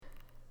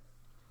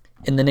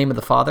In the name of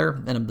the Father,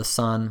 and of the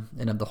Son,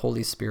 and of the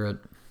Holy Spirit.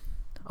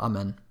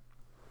 Amen.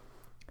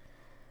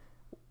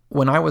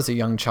 When I was a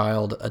young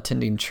child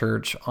attending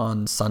church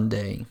on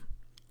Sunday,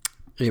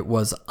 it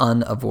was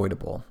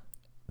unavoidable.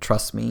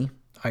 Trust me,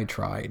 I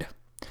tried.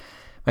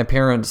 My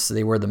parents,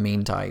 they were the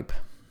mean type,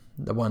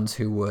 the ones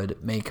who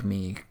would make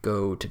me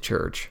go to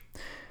church.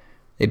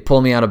 They'd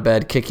pull me out of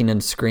bed kicking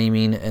and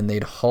screaming, and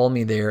they'd haul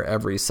me there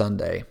every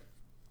Sunday.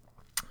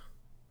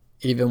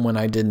 Even when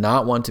I did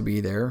not want to be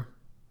there,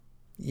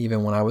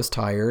 even when I was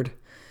tired,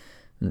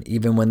 and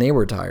even when they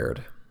were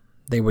tired,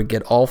 they would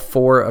get all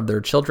 4 of their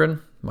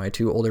children, my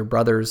 2 older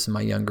brothers, my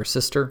younger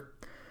sister,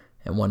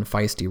 and 1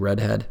 feisty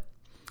redhead,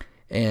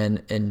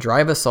 and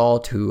drive us all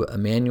to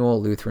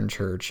Emmanuel Lutheran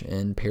Church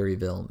in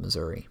Perryville,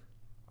 Missouri.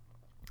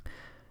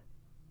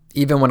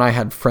 Even when I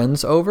had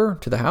friends over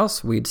to the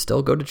house, we'd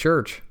still go to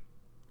church.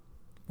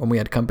 When we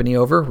had company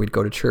over, we'd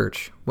go to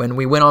church. When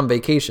we went on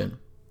vacation,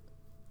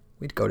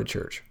 we'd go to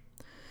church.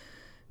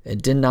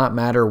 It did not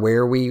matter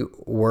where we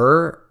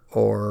were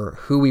or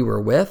who we were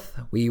with.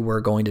 We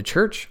were going to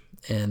church,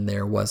 and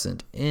there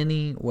wasn't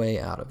any way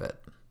out of it.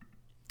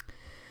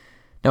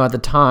 Now, at the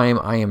time,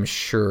 I am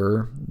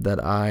sure that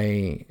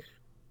I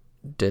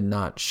did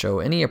not show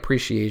any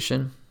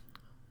appreciation,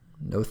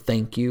 no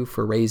thank you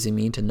for raising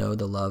me to know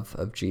the love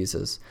of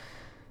Jesus.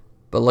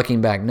 But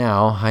looking back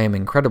now, I am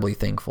incredibly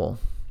thankful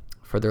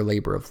for their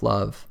labor of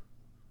love.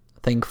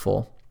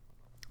 Thankful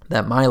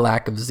that my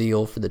lack of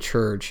zeal for the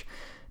church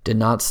did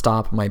not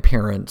stop my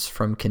parents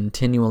from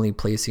continually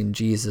placing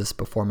Jesus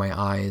before my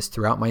eyes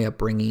throughout my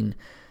upbringing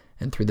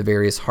and through the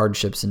various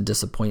hardships and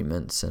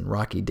disappointments and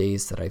rocky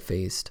days that I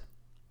faced,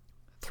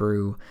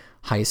 through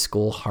high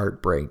school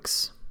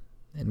heartbreaks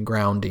and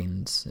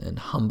groundings and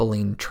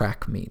humbling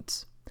track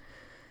meets,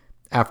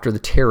 after the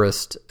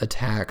terrorist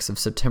attacks of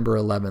September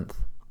 11th,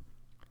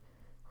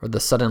 or the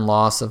sudden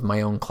loss of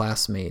my own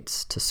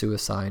classmates to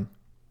suicide,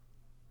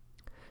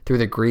 through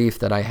the grief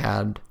that I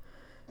had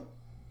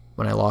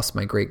when I lost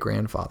my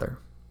great-grandfather.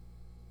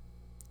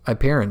 My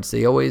parents,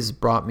 they always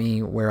brought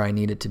me where I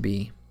needed to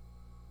be,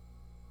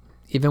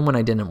 even when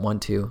I didn't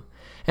want to.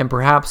 And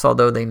perhaps,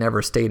 although they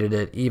never stated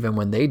it, even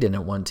when they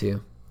didn't want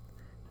to,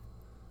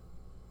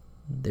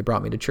 they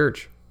brought me to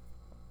church.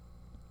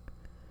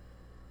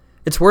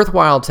 It's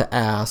worthwhile to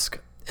ask,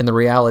 in the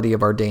reality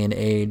of our day and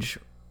age,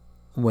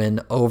 when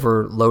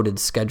overloaded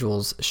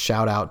schedules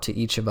shout out to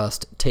each of us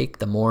to take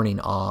the morning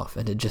off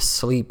and to just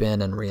sleep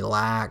in and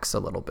relax a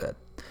little bit.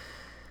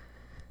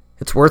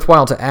 It's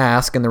worthwhile to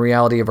ask, in the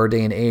reality of our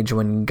day and age,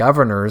 when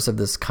governors of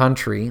this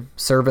country,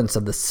 servants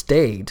of the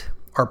state,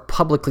 are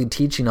publicly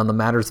teaching on the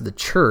matters of the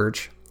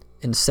church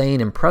and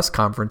saying in press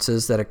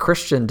conferences that a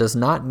Christian does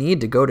not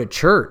need to go to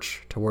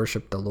church to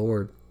worship the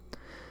Lord.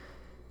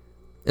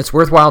 It's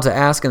worthwhile to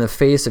ask, in the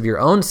face of your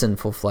own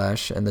sinful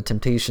flesh and the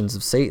temptations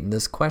of Satan,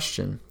 this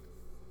question: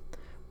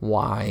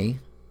 why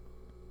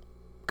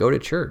go to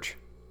church?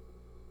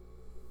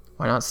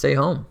 Why not stay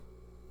home?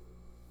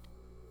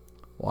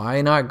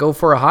 Why not go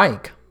for a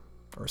hike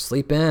or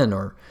sleep in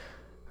or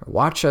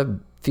watch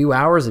a few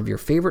hours of your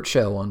favorite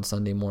show on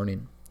Sunday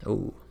morning?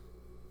 Oh,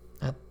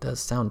 that does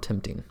sound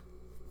tempting.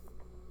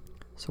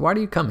 So why do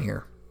you come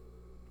here?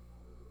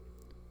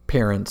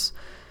 Parents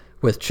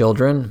with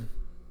children,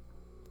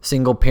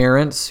 single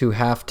parents who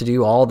have to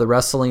do all the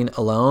wrestling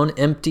alone,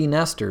 empty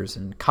nesters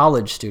and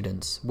college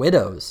students,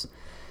 widows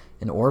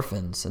and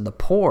orphans, and the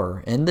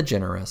poor and the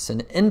generous,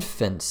 and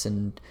infants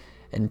and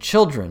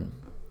children,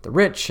 the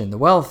rich and the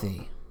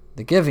wealthy,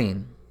 the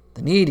giving,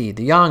 the needy,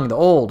 the young, the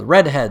old,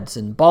 redheads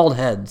and bald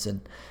heads,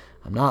 and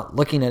I'm not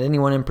looking at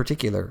anyone in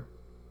particular,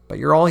 but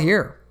you're all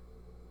here.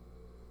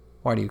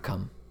 Why do you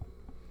come?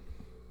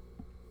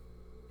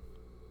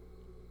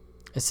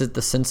 Is it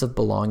the sense of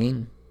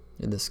belonging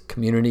in this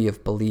community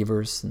of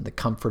believers and the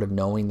comfort of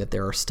knowing that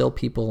there are still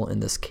people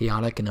in this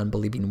chaotic and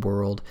unbelieving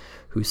world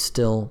who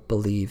still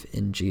believe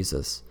in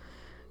Jesus,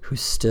 who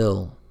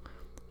still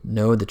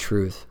know the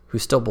truth, who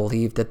still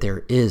believe that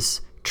there is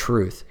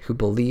truth, who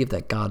believe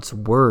that God's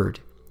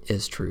word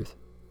is truth?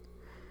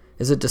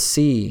 Is it to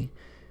see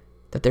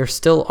that there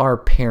still are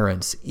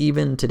parents,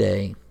 even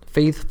today,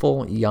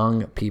 faithful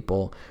young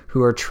people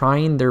who are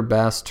trying their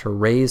best to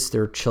raise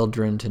their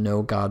children to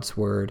know God's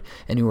word,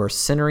 and who are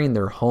centering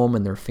their home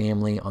and their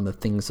family on the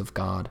things of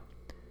God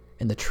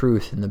and the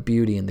truth and the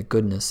beauty and the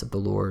goodness of the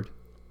Lord?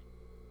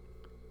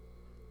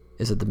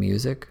 Is it the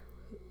music,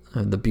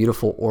 the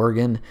beautiful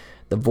organ,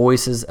 the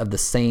voices of the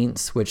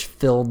saints which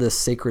fill this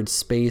sacred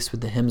space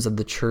with the hymns of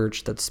the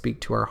church that speak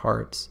to our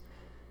hearts?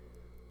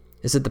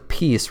 Is it the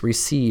peace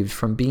received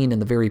from being in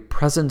the very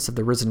presence of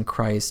the risen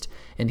Christ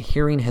and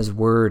hearing his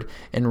word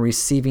and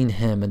receiving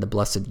him in the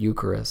blessed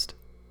Eucharist?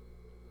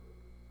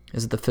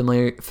 Is it the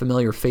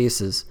familiar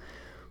faces,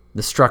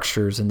 the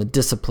structures and the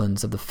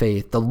disciplines of the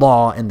faith, the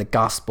law and the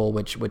gospel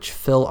which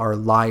fill our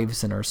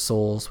lives and our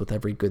souls with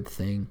every good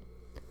thing?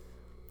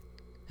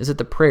 Is it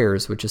the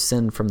prayers which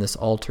ascend from this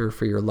altar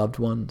for your loved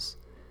ones?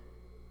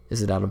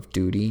 Is it out of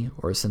duty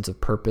or a sense of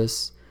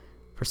purpose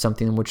for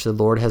something which the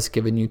Lord has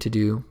given you to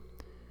do?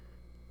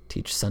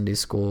 teach Sunday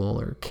school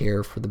or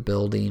care for the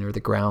building or the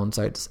grounds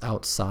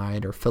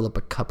outside or fill up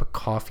a cup of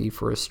coffee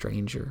for a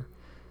stranger,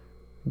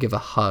 give a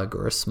hug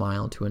or a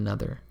smile to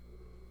another.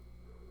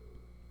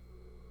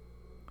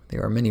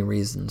 There are many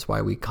reasons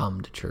why we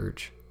come to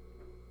church.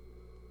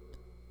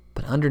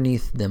 But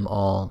underneath them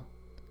all,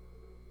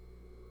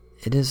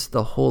 it is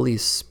the Holy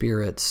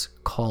Spirit's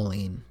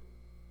calling,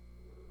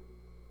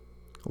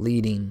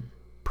 leading,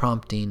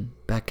 prompting,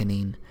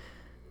 beckoning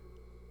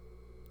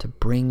to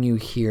bring you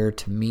here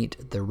to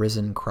meet the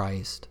risen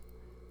Christ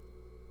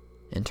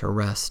and to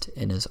rest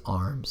in his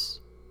arms.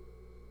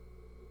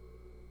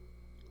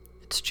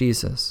 It's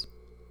Jesus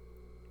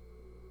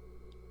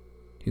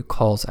who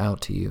calls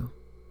out to you,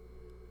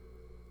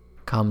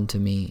 "Come to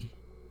me,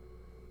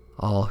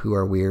 all who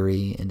are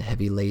weary and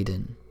heavy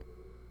laden,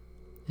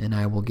 and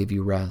I will give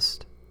you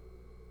rest."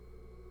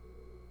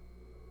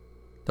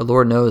 The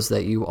Lord knows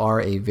that you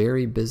are a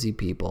very busy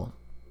people.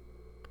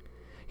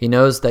 He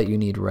knows that you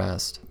need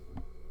rest.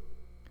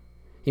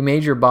 He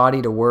made your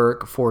body to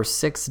work for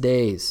 6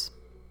 days,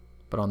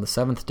 but on the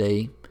 7th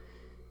day,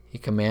 he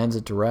commands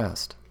it to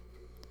rest.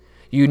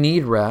 You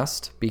need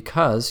rest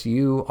because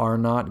you are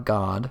not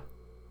God.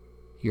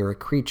 You're a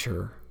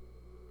creature,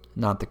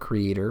 not the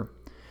Creator.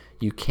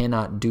 You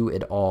cannot do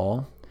it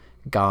all.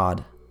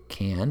 God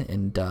can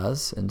and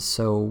does, and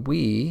so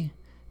we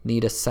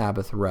need a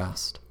Sabbath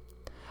rest,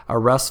 a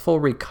restful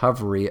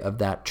recovery of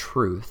that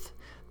truth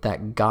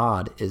that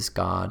God is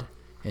God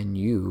and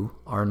you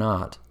are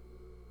not.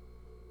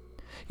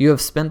 You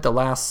have spent the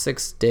last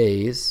 6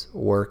 days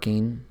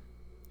working,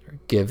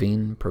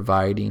 giving,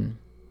 providing,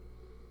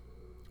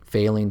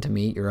 failing to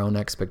meet your own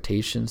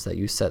expectations that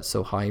you set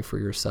so high for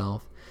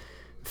yourself,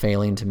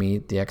 failing to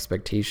meet the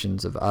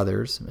expectations of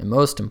others, and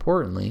most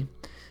importantly,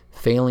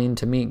 failing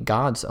to meet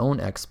God's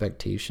own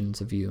expectations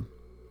of you.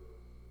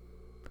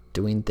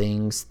 Doing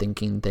things,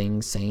 thinking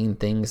things, saying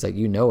things that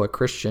you know a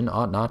Christian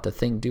ought not to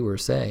think, do, or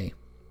say.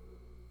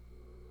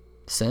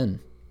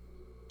 Sin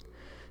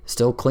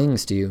still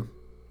clings to you,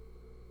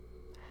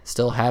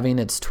 still having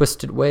its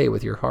twisted way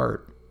with your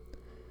heart.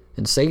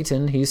 And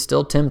Satan, he's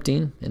still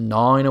tempting and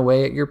gnawing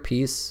away at your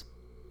peace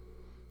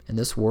in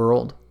this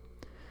world.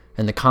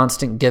 And the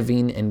constant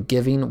giving and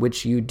giving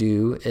which you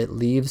do, it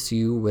leaves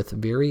you with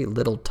very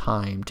little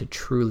time to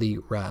truly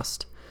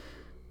rest.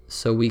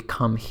 So we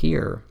come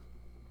here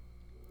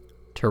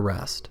to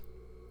rest,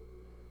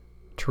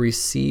 to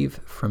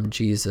receive from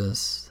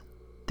Jesus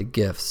the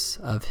gifts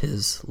of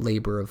his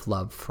labor of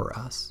love for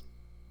us.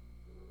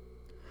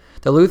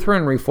 The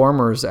Lutheran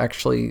reformers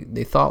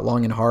they thought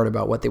long and hard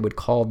about what they would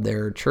call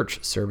their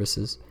church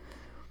services.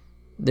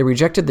 They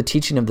rejected the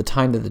teaching of the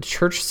time that the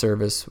church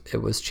service, it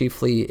was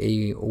chiefly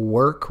a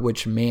work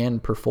which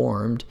man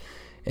performed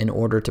in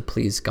order to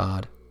please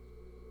God.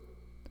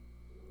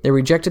 They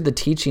rejected the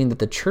teaching that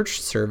the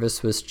church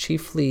service was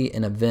chiefly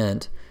an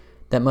event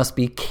that must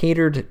be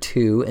catered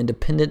to and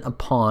dependent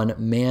upon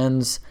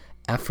man's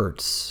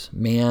efforts,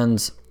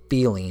 man's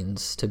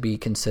feelings to be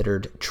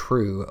considered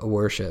true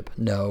worship.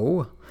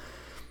 No.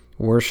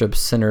 Worship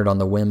centered on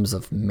the whims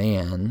of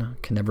man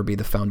can never be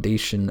the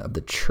foundation of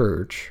the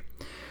church.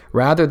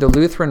 Rather, the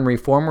Lutheran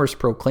reformers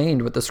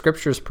proclaimed what the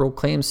scriptures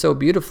proclaim so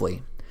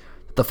beautifully.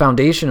 The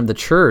foundation of the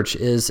church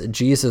is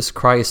Jesus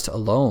Christ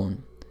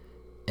alone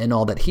and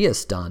all that he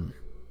has done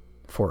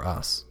for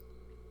us.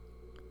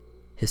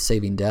 His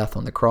saving death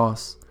on the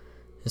cross,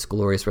 his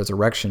glorious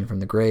resurrection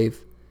from the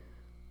grave,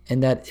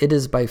 and that it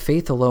is by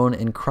faith alone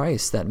in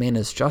Christ that man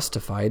is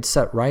justified,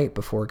 set right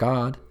before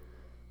God.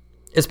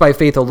 It's by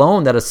faith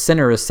alone that a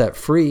sinner is set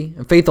free,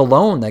 and faith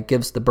alone that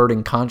gives the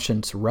burdened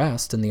conscience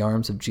rest in the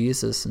arms of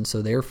Jesus. And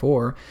so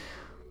therefore,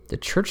 the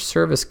church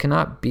service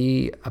cannot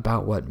be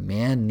about what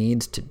man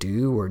needs to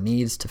do or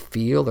needs to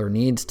feel or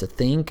needs to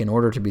think in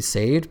order to be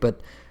saved, but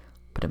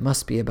it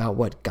must be about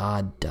what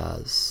God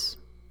does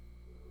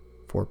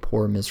for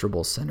poor,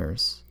 miserable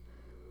sinners.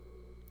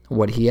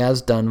 What he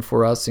has done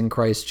for us in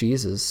Christ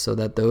Jesus, so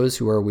that those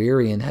who are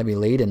weary and heavy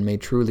laden may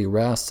truly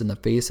rest in the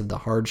face of the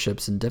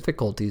hardships and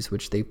difficulties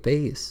which they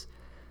face,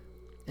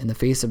 in the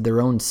face of their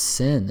own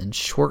sin and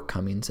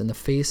shortcomings, in the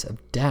face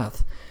of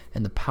death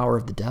and the power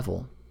of the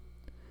devil.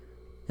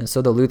 And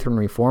so the Lutheran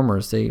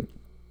reformers, they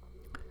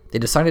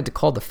decided to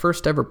call the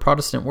first ever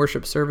Protestant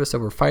worship service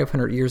over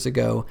 500 years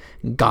ago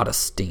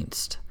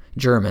Gottesdienst,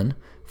 German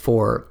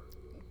for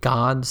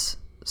God's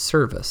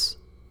service.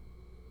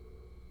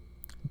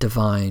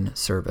 Divine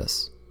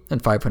service.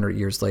 And 500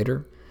 years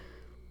later,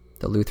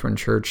 the Lutheran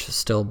Church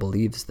still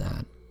believes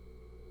that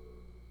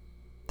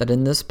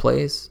in this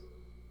place,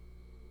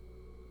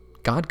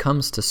 God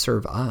comes to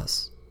serve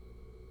us.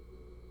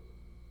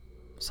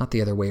 It's not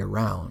the other way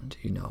around,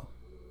 you know.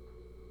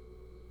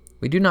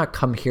 We do not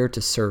come here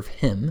to serve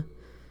him.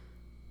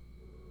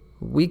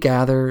 We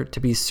gather to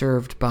be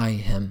served by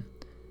him,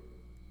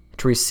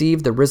 to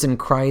receive the risen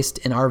Christ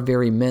in our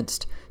very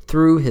midst,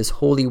 through his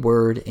holy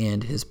word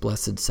and his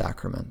blessed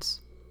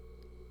sacraments.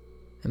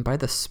 And by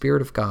the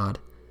Spirit of God,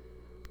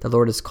 the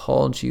Lord has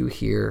called you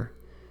here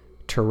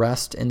to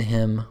rest in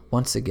him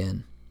once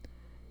again,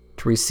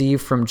 to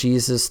receive from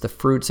Jesus the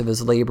fruits of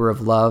his labor of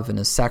love and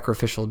his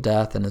sacrificial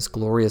death and his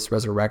glorious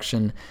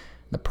resurrection,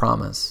 the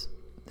promise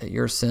that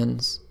your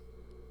sins,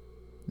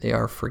 they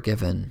are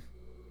forgiven,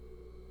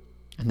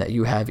 and that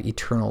you have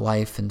eternal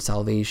life and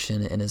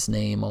salvation in his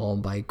name, all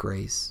by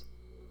grace.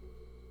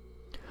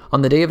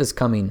 On the day of his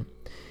coming,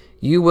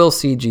 you will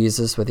see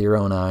Jesus with your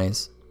own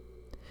eyes,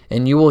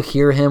 and you will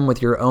hear him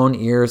with your own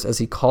ears as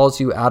he calls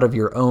you out of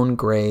your own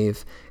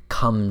grave.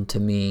 Come to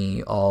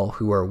me, all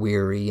who are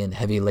weary and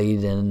heavy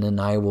laden,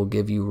 and I will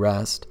give you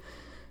rest.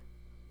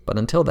 But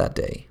until that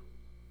day,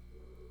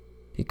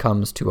 he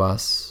comes to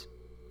us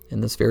in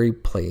this very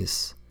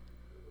place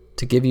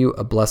to give you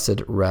a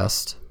blessed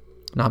rest,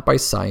 not by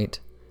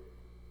sight,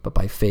 but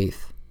by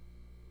faith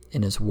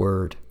in his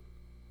word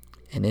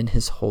and in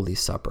his holy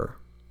supper.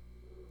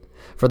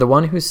 For the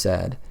one who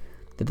said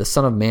that the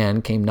Son of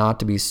Man came not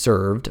to be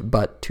served,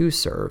 but to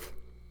serve,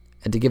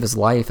 and to give his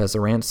life as a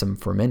ransom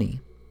for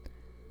many,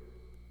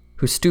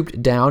 who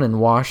stooped down and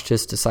washed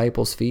his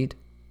disciples' feet,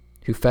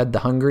 who fed the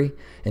hungry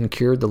and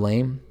cured the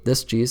lame,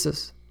 this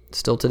Jesus,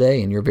 still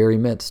today in your very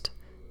midst,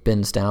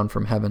 bends down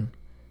from heaven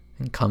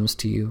and comes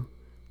to you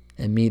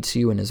and meets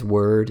you in his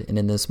word and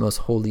in this most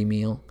holy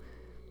meal,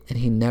 and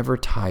he never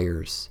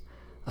tires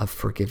of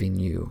forgiving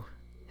you,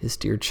 his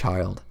dear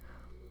child.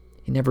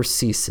 He never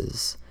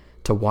ceases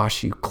to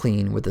wash you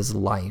clean with his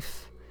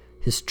life,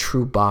 his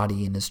true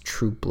body and his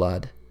true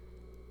blood.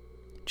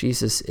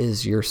 Jesus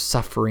is your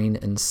suffering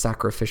and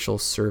sacrificial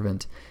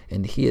servant,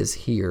 and he is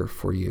here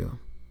for you,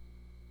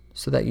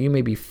 so that you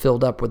may be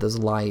filled up with his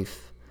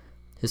life,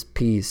 his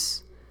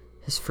peace,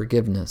 his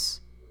forgiveness,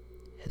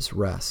 his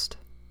rest,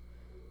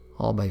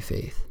 all by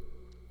faith.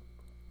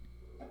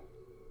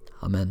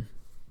 Amen.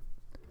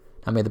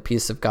 Now may the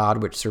peace of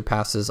God, which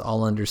surpasses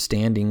all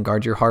understanding,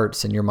 guard your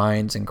hearts and your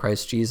minds in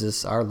Christ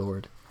Jesus our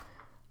Lord.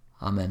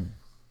 Amen.